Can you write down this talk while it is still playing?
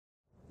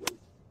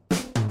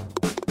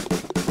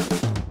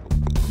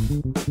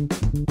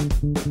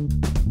Hello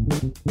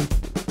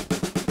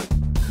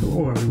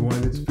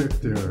everyone, it's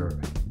Victor,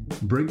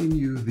 bringing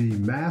you the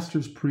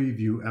Masters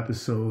Preview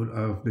episode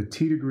of the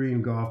Tee to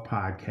Green Golf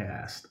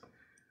Podcast.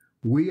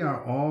 We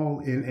are all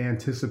in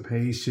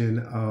anticipation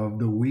of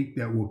the week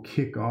that will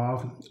kick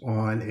off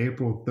on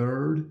April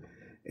 3rd,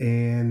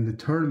 and the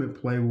tournament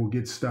play will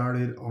get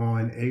started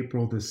on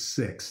April the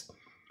 6th.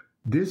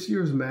 This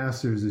year's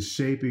Masters is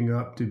shaping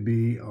up to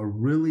be a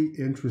really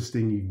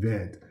interesting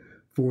event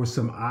for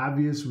some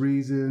obvious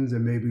reasons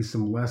and maybe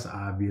some less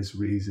obvious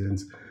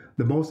reasons.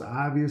 The most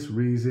obvious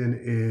reason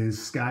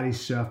is Scottie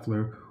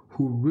Scheffler,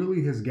 who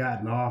really has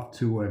gotten off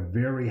to a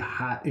very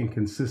hot and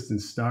consistent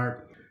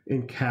start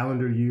in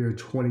calendar year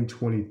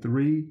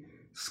 2023.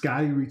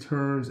 Scottie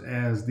returns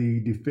as the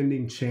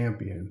defending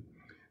champion.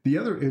 The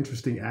other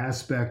interesting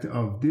aspect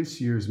of this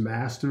year's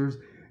Masters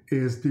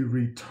is the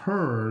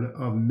return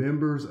of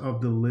members of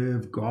the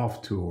LIV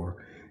Golf Tour.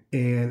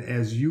 And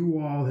as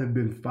you all have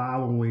been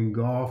following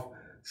golf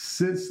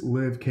since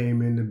LIV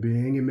came into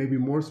being, and maybe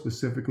more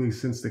specifically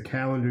since the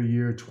calendar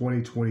year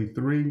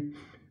 2023,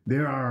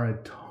 there are a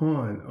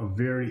ton of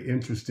very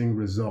interesting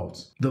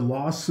results. The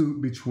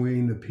lawsuit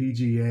between the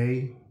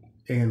PGA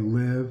and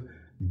LIV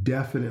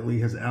definitely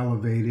has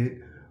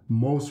elevated.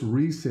 Most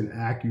recent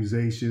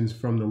accusations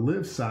from the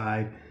LIV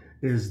side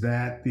is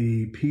that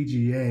the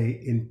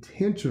PGA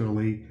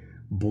intentionally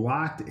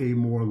blocked a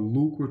more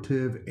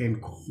lucrative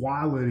and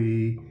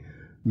quality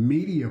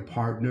media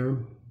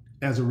partner.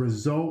 As a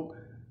result,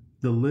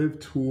 the LIV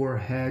Tour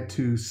had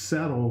to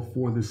settle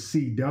for the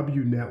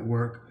CW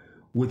network,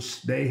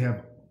 which they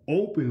have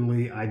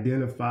openly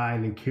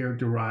identified and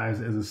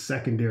characterized as a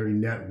secondary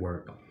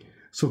network.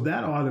 So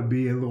that ought to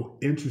be a little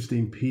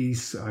interesting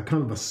piece,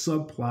 kind of a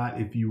subplot,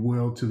 if you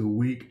will, to the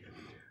week.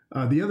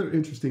 The other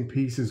interesting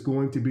piece is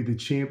going to be the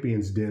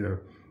Champions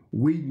Dinner.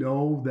 We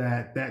know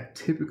that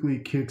typically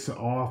kicks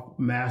off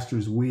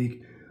Masters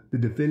Week. The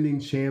defending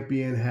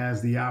champion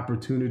has the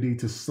opportunity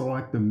to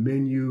select the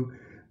menu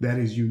that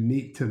is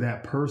unique to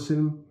that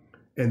person.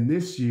 And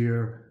this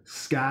year,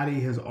 Scottie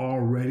has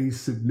already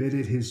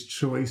submitted his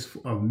choice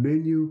of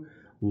menu,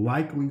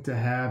 likely to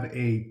have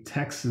a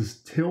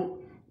Texas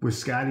tilt, with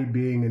Scottie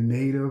being a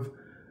native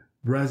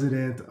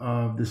resident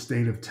of the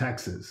state of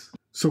Texas.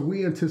 So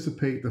we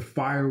anticipate the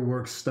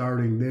fireworks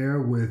starting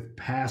there with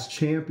past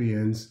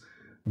champions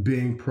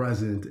being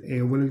present.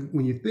 And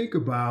when you think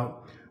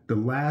about the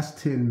last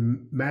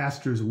 10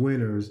 Masters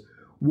winners,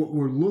 what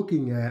we're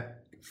looking at,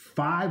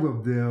 5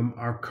 of them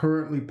are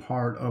currently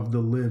part of the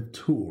LIV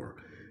Tour.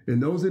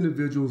 And those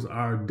individuals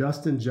are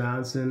Dustin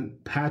Johnson,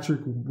 Patrick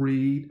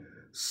Reed,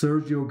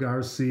 Sergio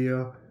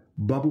Garcia,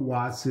 Bubba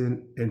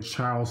Watson, and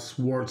Charles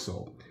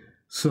Schwartzel.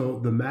 So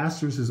the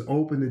Masters has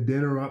opened the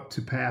dinner up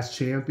to past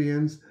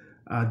champions.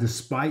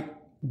 Despite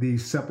the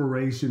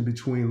separation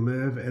between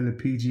LIV and the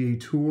PGA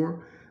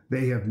Tour,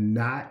 they have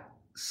not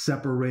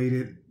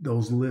separated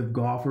those LIV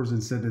golfers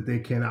and said that they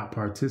cannot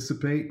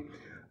participate.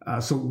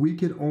 So we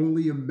can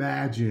only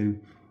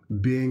imagine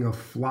being a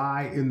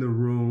fly in the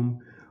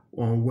room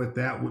on what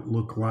that would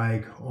look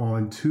like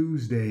on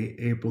Tuesday,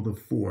 April the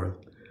 4th.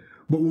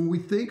 But when we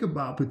think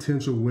about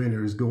potential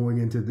winners going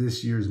into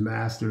this year's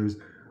Masters,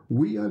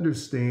 we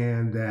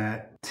understand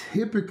that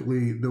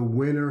typically the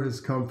winner has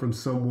come from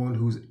someone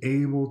who's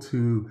able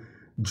to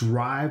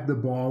drive the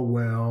ball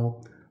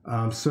well.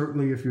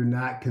 Certainly if you're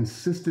not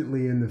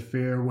consistently in the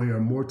fairway, or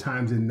more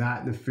times than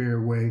not in the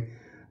fairway,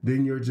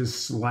 then you're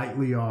just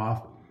slightly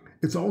off.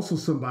 It's also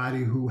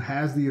somebody who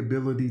has the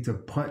ability to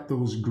putt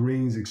those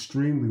greens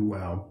extremely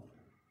well.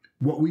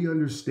 What we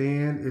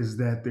understand is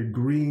that the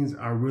greens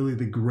are really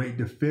the great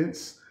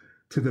defense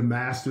to the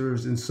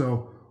Masters. And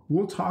so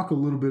we'll talk a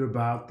little bit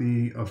about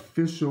the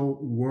official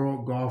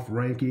World Golf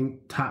Ranking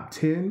top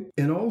 10,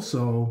 and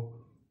also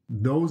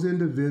those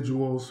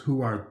individuals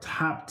who are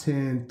top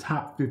 10,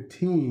 top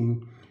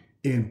 15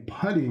 in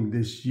putting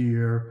this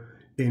year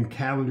in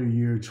calendar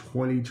year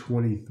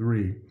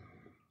 2023.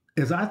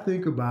 As I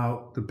think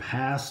about the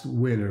past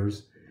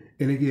winners,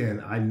 and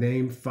again, I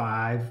named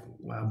 5,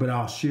 but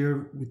I'll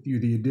share with you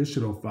the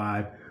additional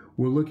 5.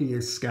 We're looking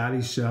at Scottie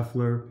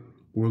Scheffler.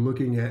 We're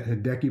looking at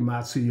Hideki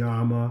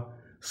Matsuyama,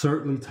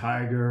 certainly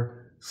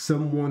Tiger,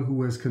 someone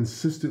who has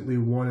consistently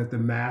won at the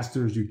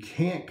Masters. You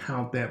can't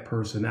count that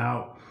person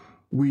out.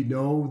 We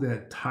know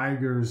that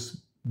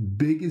Tiger's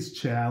biggest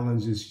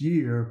challenge this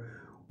year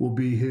will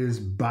be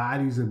his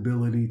body's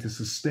ability to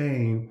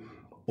sustain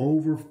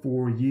over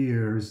 4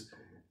 years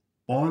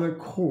on a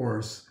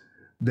course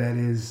that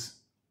is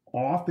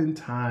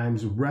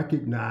oftentimes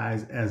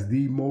recognized as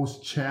the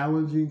most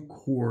challenging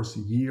course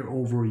year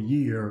over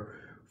year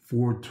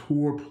for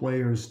tour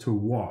players to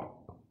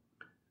walk.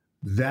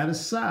 That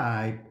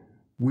aside,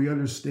 we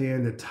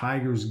understand that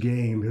Tiger's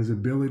game, his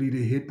ability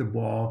to hit the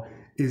ball,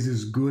 is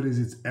as good as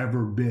it's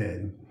ever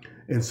been.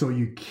 And so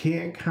you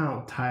can't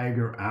count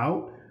Tiger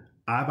out.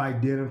 I've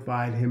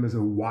identified him as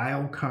a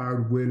wild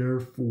card winner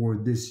for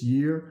this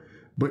year,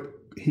 but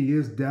he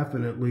is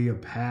definitely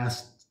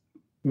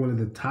one of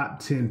the top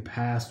 10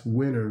 past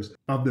winners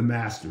of the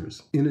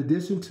Masters. In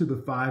addition to the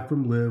 5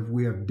 from LIV,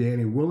 we have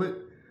Danny Willett,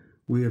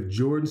 we have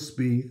Jordan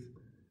Spieth,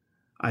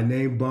 I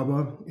named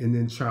Bubba, and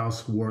then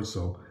Charles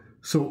Schwartzel.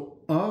 So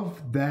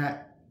of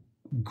that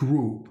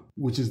group,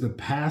 which is the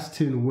past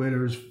 10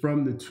 winners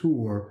from the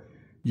tour,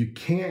 you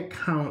can't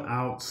count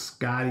out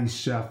Scottie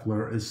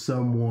Scheffler as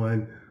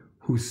someone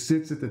who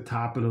sits at the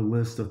top of the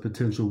list of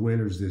potential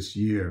winners this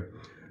year.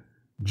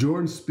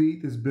 Jordan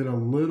Spieth has been a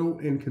little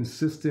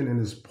inconsistent in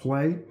his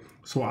play,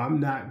 so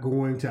I'm not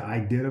going to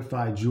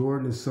identify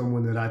Jordan as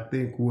someone that I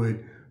think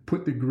would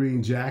put the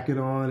green jacket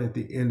on at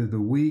the end of the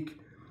week.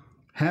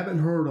 Haven't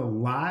heard a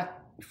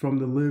lot from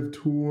the LIV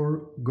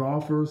Tour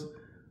golfers.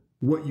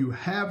 What you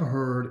have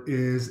heard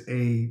is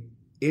a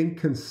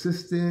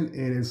inconsistent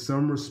and in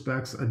some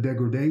respects a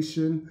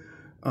degradation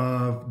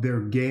of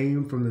their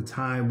game from the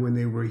time when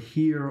they were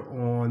here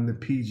on the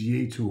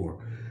PGA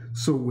Tour.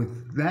 So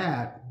with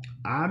that,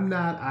 I'm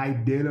not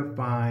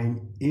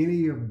identifying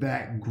any of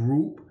that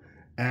group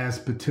as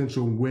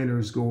potential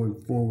winners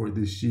going forward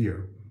this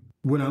year.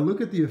 When I look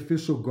at the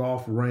official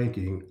golf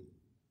ranking,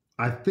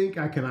 I think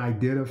I can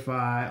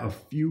identify a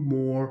few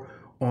more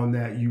on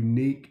that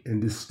unique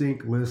and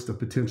distinct list of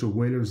potential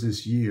winners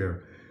this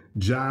year.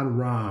 Jon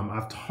Rahm.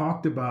 I've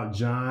talked about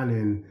Jon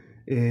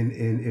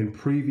in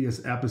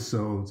previous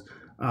episodes.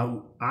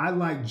 I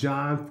like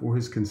Jon for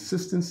his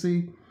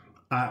consistency.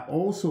 I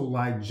also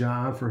like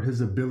Jon for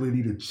his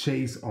ability to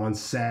chase on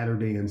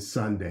Saturday and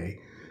Sunday.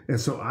 And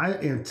so I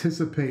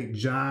anticipate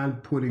Jon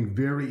putting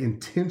very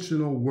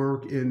intentional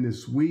work in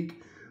this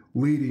week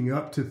leading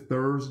up to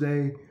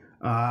Thursday.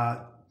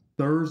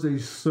 Thursday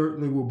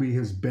certainly will be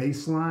his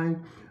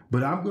baseline,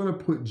 but I'm going to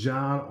put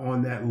Jon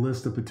on that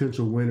list of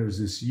potential winners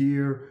this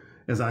year.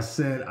 As I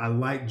said, I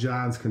like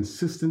Jon's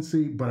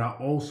consistency, but I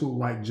also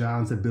like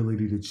Jon's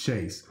ability to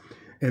chase.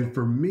 And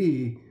for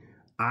me,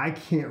 I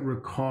can't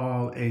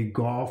recall a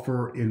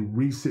golfer in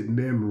recent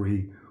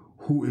memory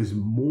who is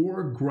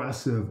more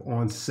aggressive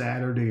on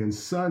Saturday and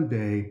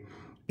Sunday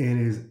and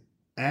is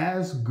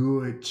as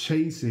good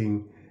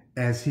chasing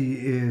as he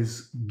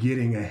is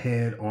getting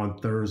ahead on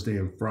Thursday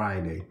and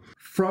Friday.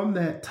 From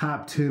that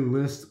top 10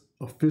 list,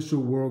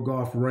 official world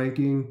golf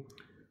ranking,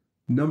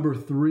 number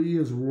 3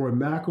 is Rory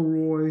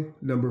McIlroy.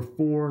 Number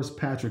 4 is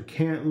Patrick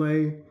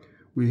Cantlay.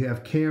 We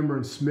have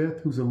Cameron Smith,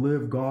 who's a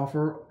LIV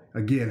golfer.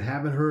 Again,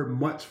 haven't heard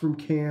much from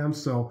Cam,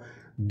 so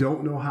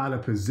don't know how to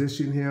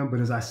position him. But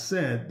as I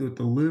said, with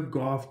the LIV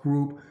Golf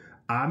Group,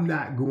 I'm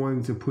not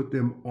going to put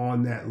them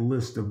on that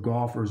list of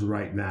golfers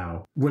right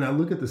now. When I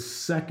look at the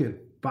second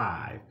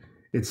 5,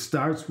 it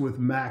starts with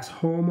Max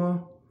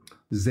Homa,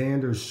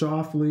 Xander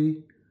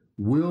Schauffele,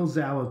 Will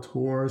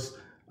Zalatoris.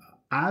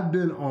 I've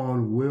been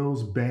on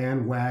Will's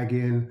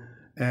bandwagon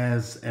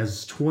as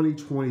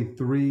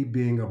 2023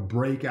 being a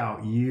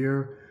breakout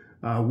year.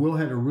 Will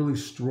had a really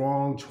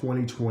strong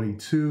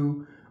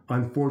 2022.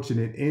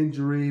 Unfortunate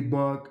injury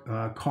bug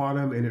caught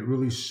him, and it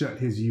really shut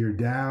his year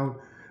down.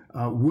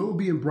 Will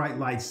be in bright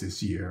lights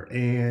this year,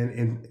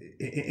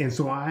 and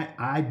so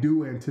I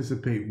do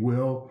anticipate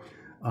Will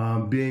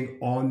being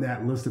on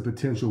that list of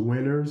potential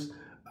winners.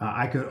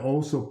 I could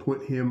also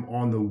put him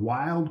on the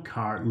wild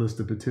card list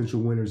of potential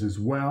winners as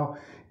well,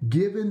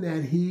 given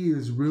that he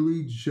is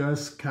really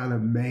just kind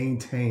of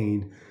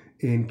maintained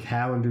in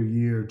calendar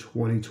year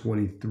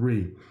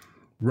 2023.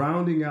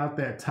 Rounding out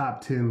that top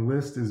 10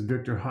 list is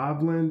Victor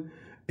Hovland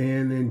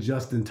and then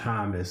Justin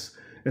Thomas.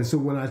 And so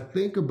when I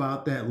think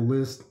about that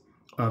list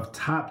of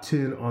top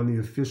 10 on the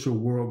official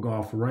world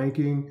golf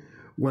ranking,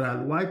 what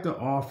I'd like to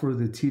offer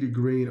the Tee to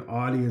Green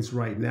audience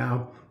right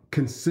now,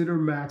 consider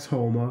Max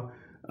Homa.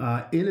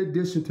 In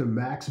addition to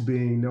Max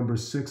being number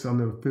 6 on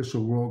the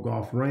official world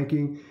golf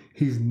ranking,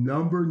 he's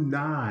number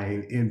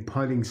 9 in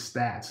putting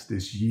stats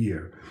this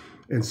year.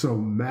 And so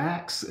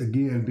Max,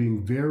 again,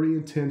 being very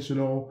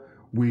intentional.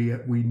 We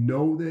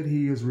know that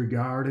he is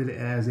regarded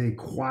as a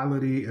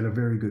quality and a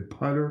very good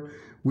putter.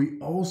 We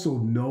also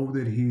know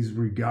that he's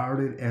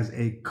regarded as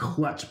a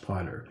clutch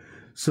putter.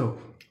 So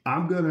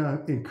I'm going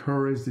to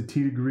encourage the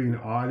Tee to Green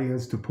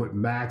audience to put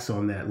Max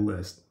on that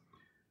list.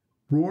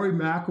 Rory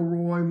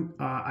McIlroy,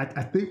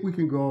 I think we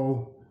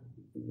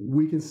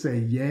can say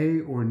yay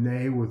or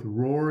nay with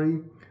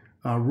Rory.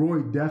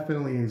 Rory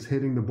definitely is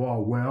hitting the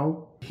ball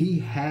well. He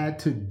had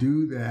to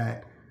do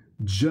that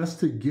just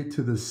to get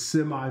to the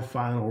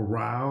semifinal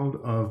round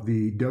of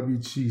the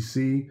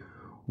WGC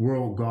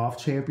World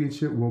Golf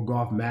Championship, World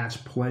Golf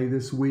Match Play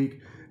this week.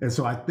 And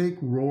so I think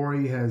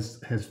Rory has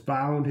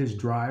found his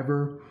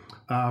driver.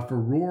 For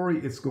Rory,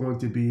 it's going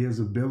to be his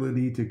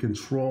ability to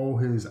control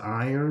his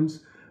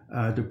irons,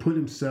 to put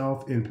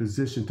himself in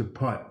position to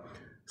putt.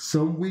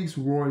 Some weeks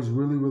Rory's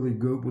really, really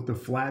good with the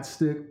flat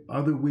stick.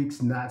 Other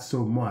weeks, not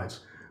so much.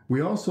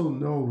 We also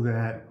know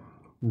that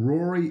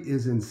Rory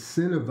is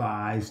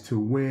incentivized to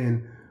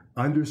win,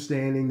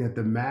 understanding that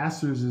the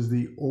Masters is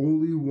the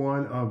only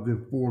one of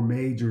the 4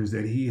 majors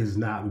that he has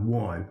not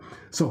won.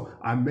 So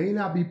I may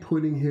not be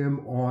putting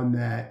him on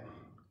that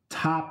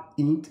top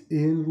inked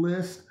in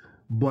list,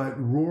 but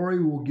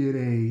Rory will get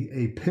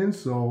a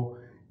pencil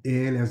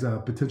in as a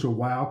potential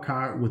wild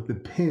card with the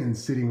pin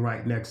sitting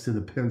right next to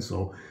the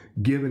pencil,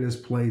 given his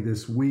play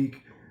this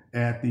week.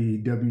 at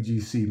the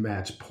WGC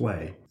Match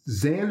Play.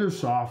 Xander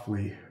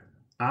Schauffele,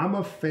 I'm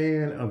a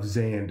fan of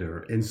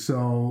Xander. And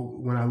so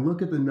when I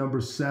look at the number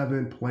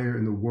 7 player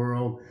in the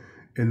world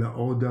in the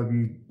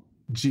OWGR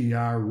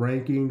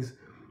rankings,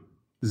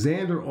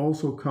 Xander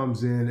also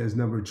comes in as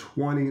number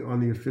 20 on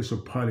the official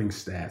putting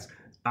stats.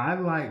 I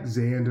like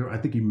Xander. I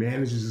think he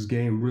manages his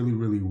game really,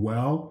 really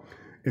well.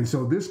 And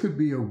so this could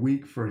be a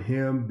week for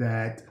him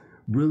that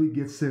really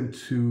gets him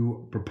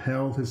to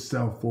propel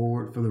himself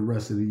forward for the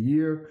rest of the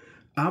year.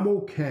 I'm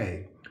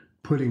okay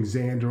putting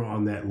Xander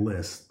on that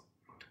list.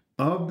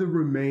 Of the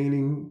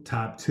remaining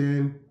top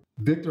 10,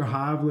 Victor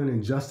Hovland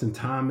and Justin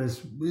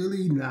Thomas,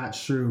 really not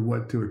sure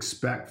what to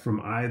expect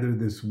from either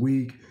this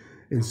week.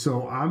 And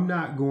so I'm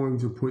not going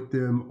to put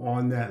them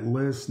on that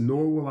list,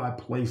 nor will I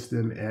place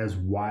them as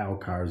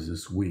wild cards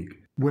this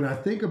week. When I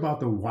think about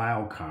the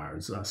wild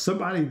cards,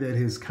 somebody that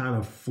has kind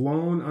of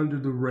flown under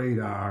the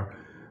radar,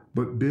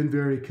 but been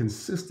very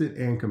consistent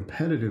and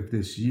competitive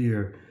this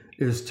year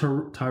is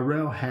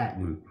Tyrrell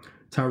Hatton.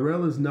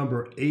 Tyrrell is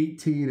number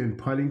 18 in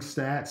putting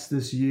stats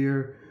this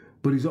year,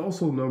 but he's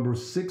also number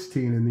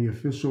 16 in the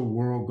official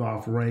World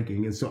Golf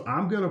ranking. And so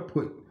I'm going to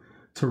put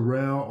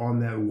Tyrrell on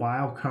that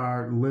wild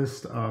card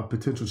list of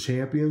potential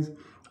champions.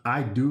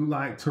 I do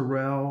like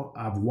Tyrrell.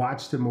 I've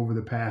watched him over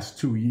the past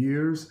 2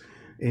 years,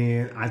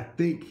 and I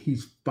think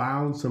he's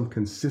found some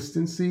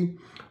consistency.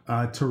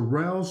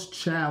 Tyrrell's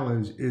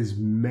challenge is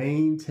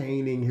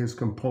maintaining his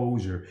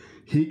composure.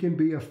 He can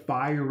be a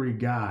fiery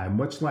guy,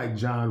 much like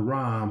Jon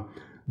Rahm.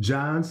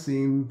 Jon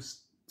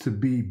seems to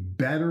be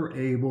better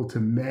able to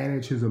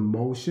manage his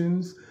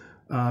emotions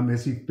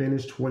as he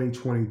finished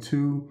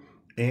 2022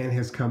 and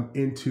has come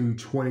into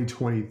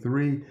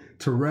 2023.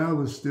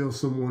 Tyrrell is still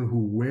someone who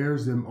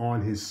wears them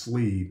on his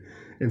sleeve.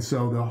 And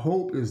so the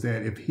hope is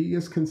that if he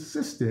is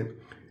consistent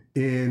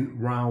in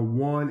round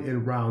 1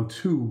 and round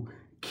 2,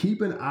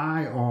 keep an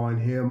eye on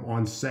him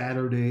on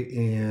Saturday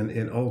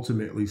and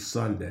ultimately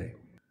Sunday.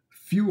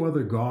 Few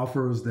other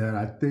golfers that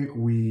I think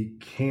we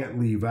can't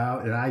leave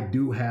out, and I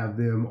do have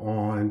them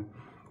on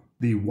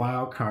the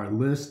wild card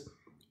list.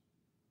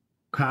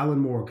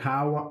 Collin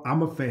Morikawa,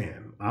 I'm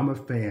a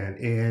fan.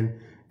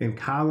 And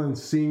Collin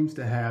seems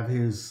to have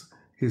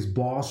his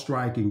ball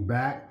striking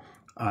back.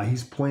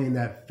 He's playing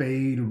that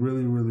fade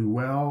really, really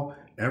well.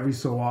 Every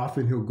so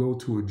often he'll go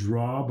to a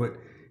draw, but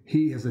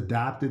he has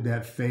adopted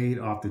that fade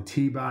off the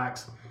tee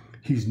box.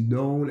 He's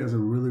known as a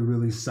really,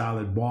 really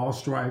solid ball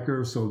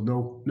striker, so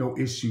no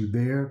issue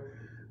there.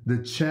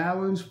 The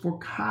challenge for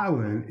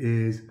Collin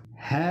is,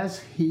 has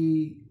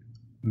he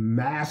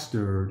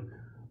mastered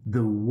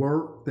the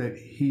work that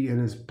he and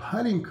his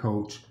putting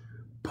coach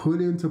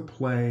put into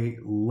play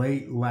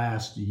late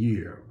last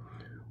year?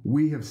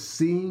 We have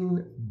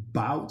seen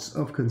bouts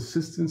of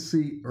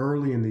consistency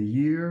early in the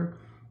year.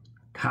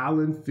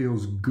 Collin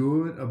feels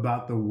good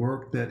about the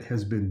work that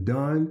has been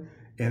done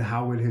and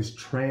how it has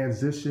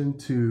transitioned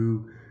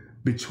to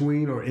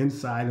between or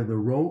inside of the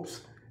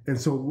ropes. And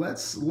so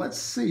let's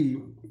see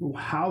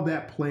how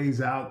that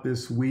plays out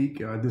this week,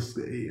 or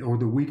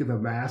the week of the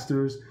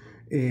Masters.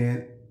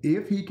 And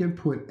if he can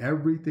put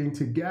everything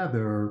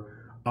together,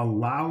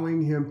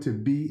 allowing him to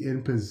be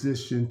in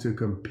position to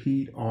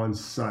compete on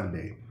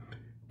Sunday.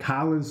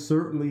 Collin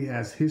certainly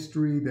has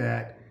history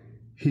that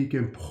he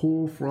can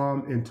pull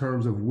from in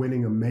terms of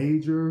winning a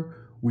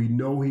major. We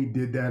know he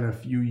did that a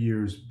few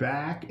years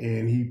back,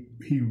 and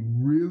he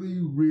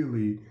really,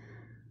 really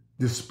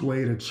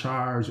displayed a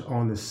charge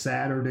on the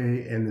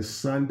Saturday and the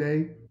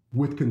Sunday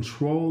with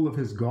control of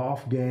his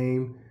golf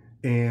game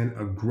and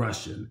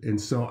aggression. And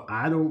so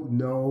I don't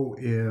know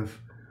if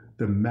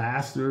the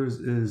Masters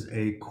is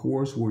a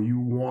course where you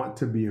want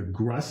to be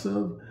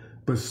aggressive,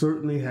 but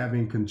certainly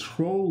having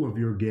control of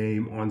your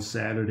game on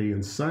Saturday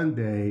and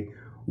Sunday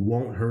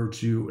won't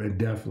hurt you and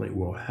definitely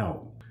will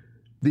help.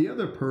 The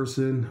other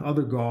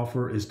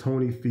golfer is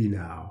Tony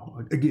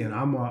Finau. Again,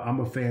 I'm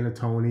a fan of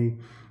Tony.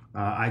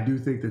 I do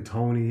think that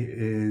Tony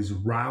is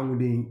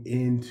rounding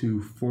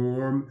into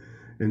form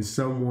and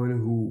someone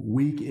who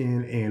week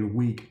in and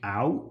week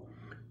out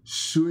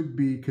should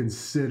be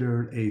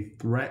considered a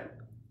threat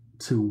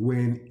to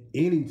win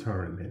any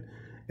tournament.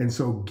 And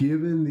so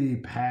given the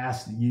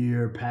past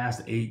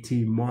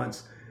 18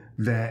 months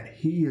that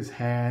he has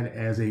had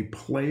as a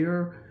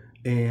player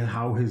and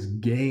how his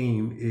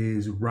game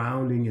is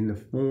rounding into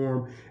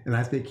form, and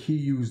I think he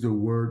used the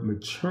word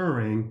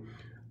maturing,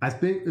 I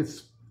think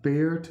it's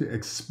fair to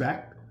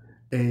expect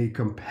a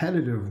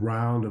competitive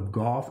round of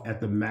golf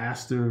at the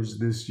Masters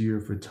this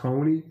year for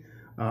Tony.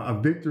 A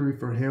victory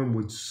for him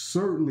would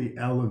certainly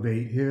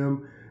elevate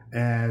him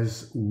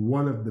as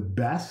one of the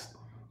best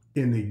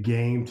in the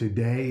game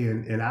today,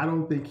 and I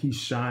don't think he's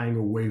shying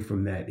away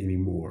from that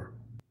anymore.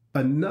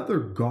 Another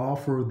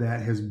golfer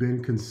that has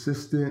been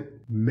consistent,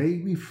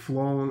 maybe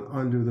flown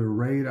under the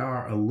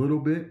radar a little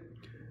bit,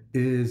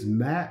 is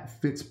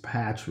Matt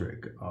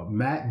Fitzpatrick.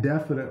 Matt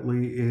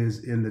definitely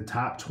is in the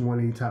top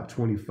 20, top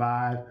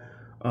 25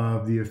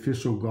 of the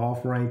official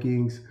golf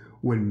rankings.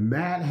 When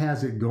Matt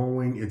has it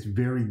going, it's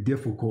very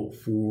difficult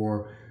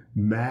for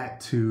Matt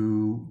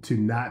to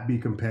not be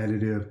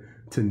competitive,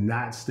 to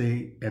not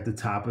stay at the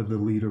top of the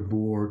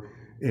leaderboard,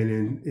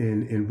 and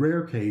in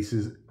rare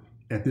cases,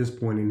 at this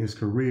point in his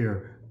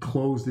career,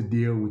 close the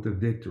deal with a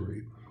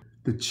victory.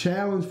 The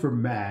challenge for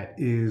Matt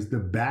is the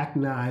back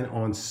nine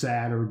on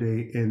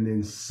Saturday and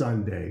then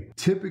Sunday.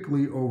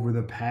 Typically over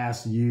the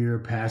past year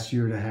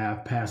and a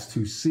half, past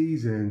 2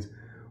 seasons,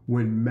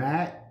 when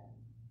Matt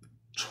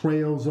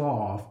trails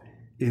off,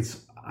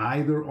 it's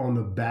either on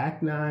the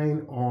back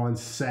nine on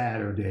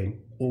Saturday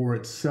or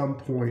at some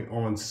point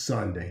on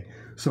Sunday.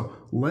 So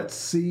let's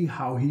see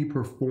how he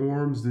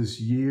performs this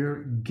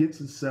year, gets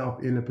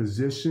himself in a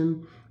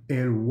position,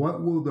 and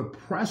what will the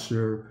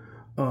pressure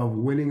of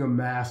winning a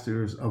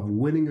Masters, of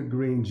winning a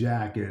green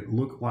jacket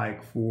look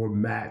like for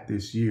Matt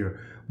this year.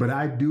 But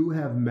I do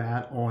have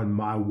Matt on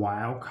my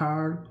wild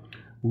card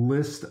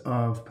list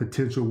of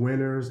potential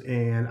winners,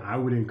 and I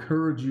would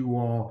encourage you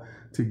all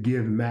to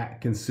give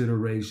Matt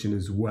consideration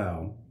as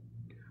well.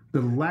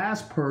 The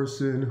last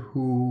person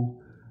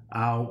who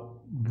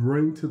I'll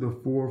bring to the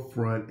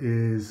forefront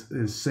is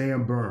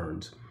Sam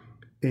Burns.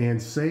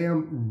 And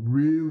Sam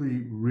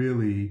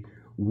really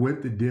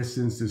went the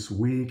distance this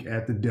week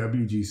at the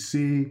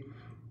WGC,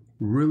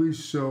 really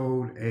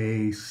showed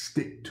a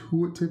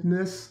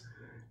stick-to-itiveness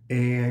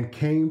and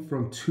came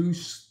from two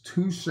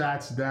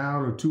shots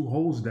down or 2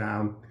 holes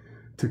down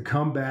to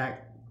come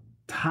back,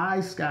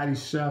 tie Scottie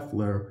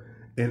Scheffler,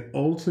 and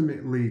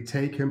ultimately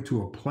take him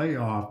to a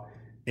playoff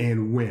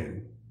and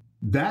win.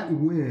 That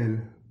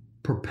win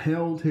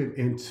propelled him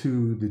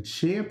into the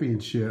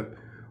championship,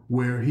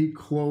 where he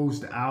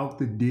closed out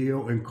the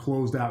deal and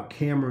closed out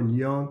Cameron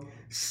Young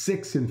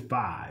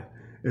 6-5.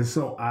 And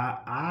so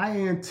I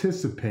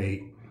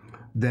anticipate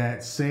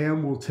that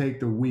Sam will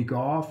take the week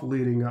off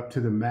leading up to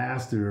the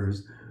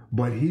Masters,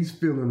 but he's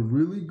feeling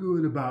really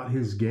good about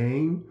his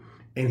game,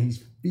 and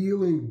he's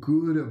feeling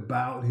good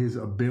about his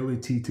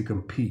ability to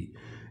compete.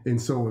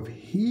 And so if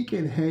he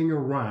can hang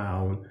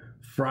around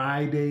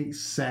Friday,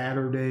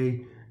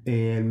 Saturday,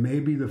 and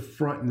maybe the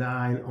front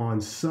nine on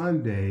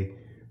Sunday,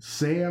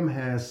 Sam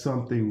has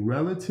something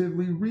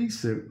relatively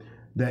recent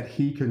that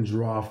he can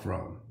draw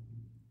from.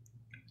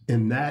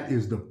 And that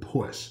is the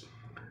push.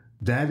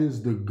 That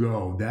is the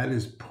go. That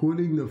is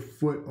putting the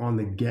foot on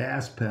the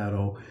gas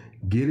pedal,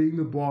 getting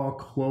the ball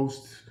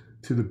close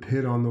to the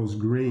pit on those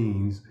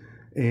greens,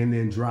 and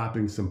then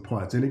dropping some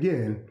putts. And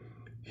again,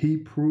 he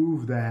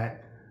proved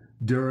that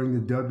during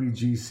the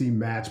WGC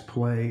match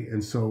play.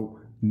 And so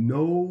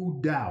no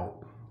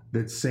doubt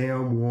that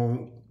Sam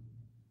won't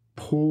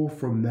pull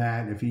from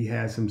that if he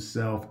has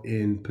himself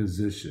in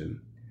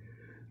position.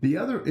 The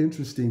other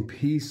interesting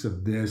piece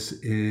of this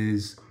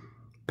is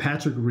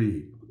Patrick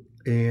Reed.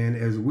 And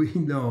as we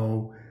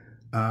know,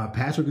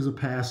 Patrick is a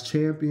past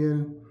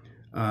champion.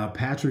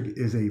 Patrick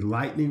is a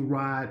lightning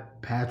rod.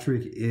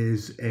 Patrick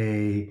is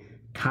a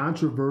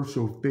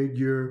controversial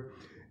figure.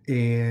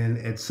 And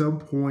at some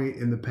point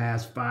in the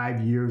past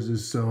 5 years or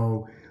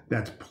so,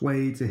 that's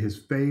played to his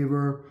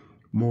favor.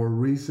 More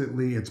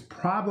recently, it's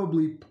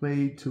probably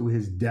played to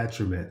his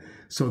detriment.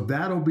 So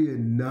that'll be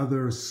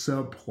another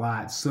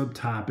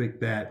subtopic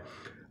that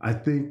I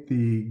think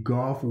the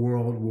golf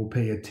world will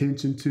pay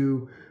attention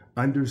to,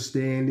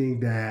 understanding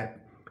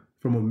that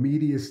from a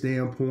media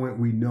standpoint,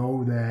 we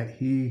know that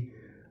he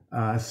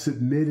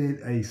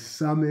submitted a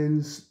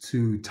summons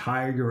to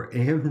Tiger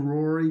and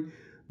Rory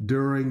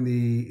during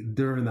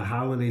the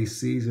holiday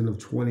season of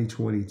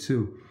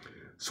 2022.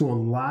 So a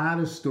lot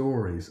of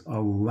stories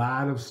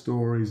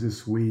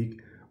this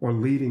week or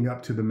leading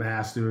up to the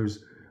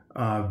Masters.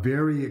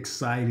 Very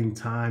exciting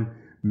time,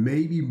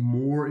 maybe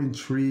more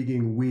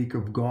intriguing week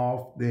of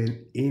golf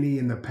than any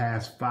in the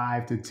past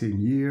 5 to 10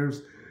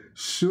 years.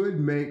 Should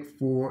make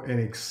for an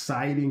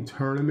exciting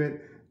tournament,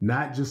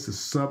 not just the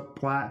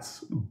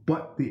subplots,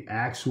 but the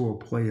actual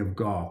play of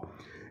golf.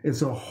 And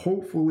so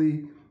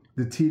hopefully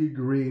the Tee to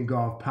Green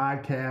Golf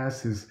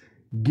podcast is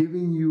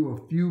giving you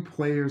a few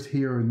players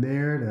here and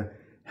there to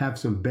have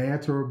some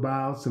banter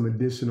about, some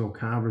additional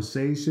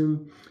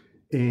conversation,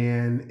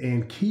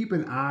 and keep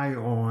an eye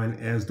on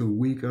as the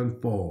week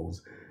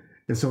unfolds.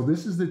 And so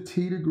this is the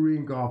Tee to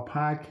Green Golf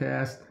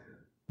podcast,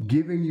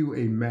 giving you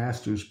a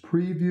Masters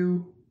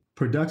preview.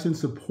 Production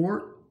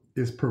support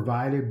is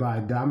provided by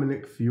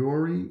Dominic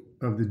Fiore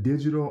of the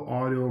Digital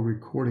Audio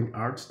Recording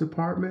Arts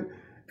Department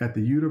at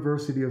the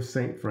University of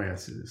St.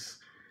 Francis.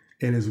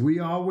 And as we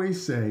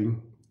always say,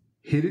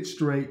 hit it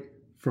straight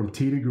from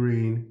Tee to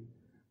Green.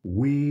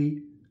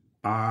 We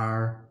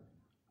are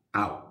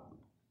out.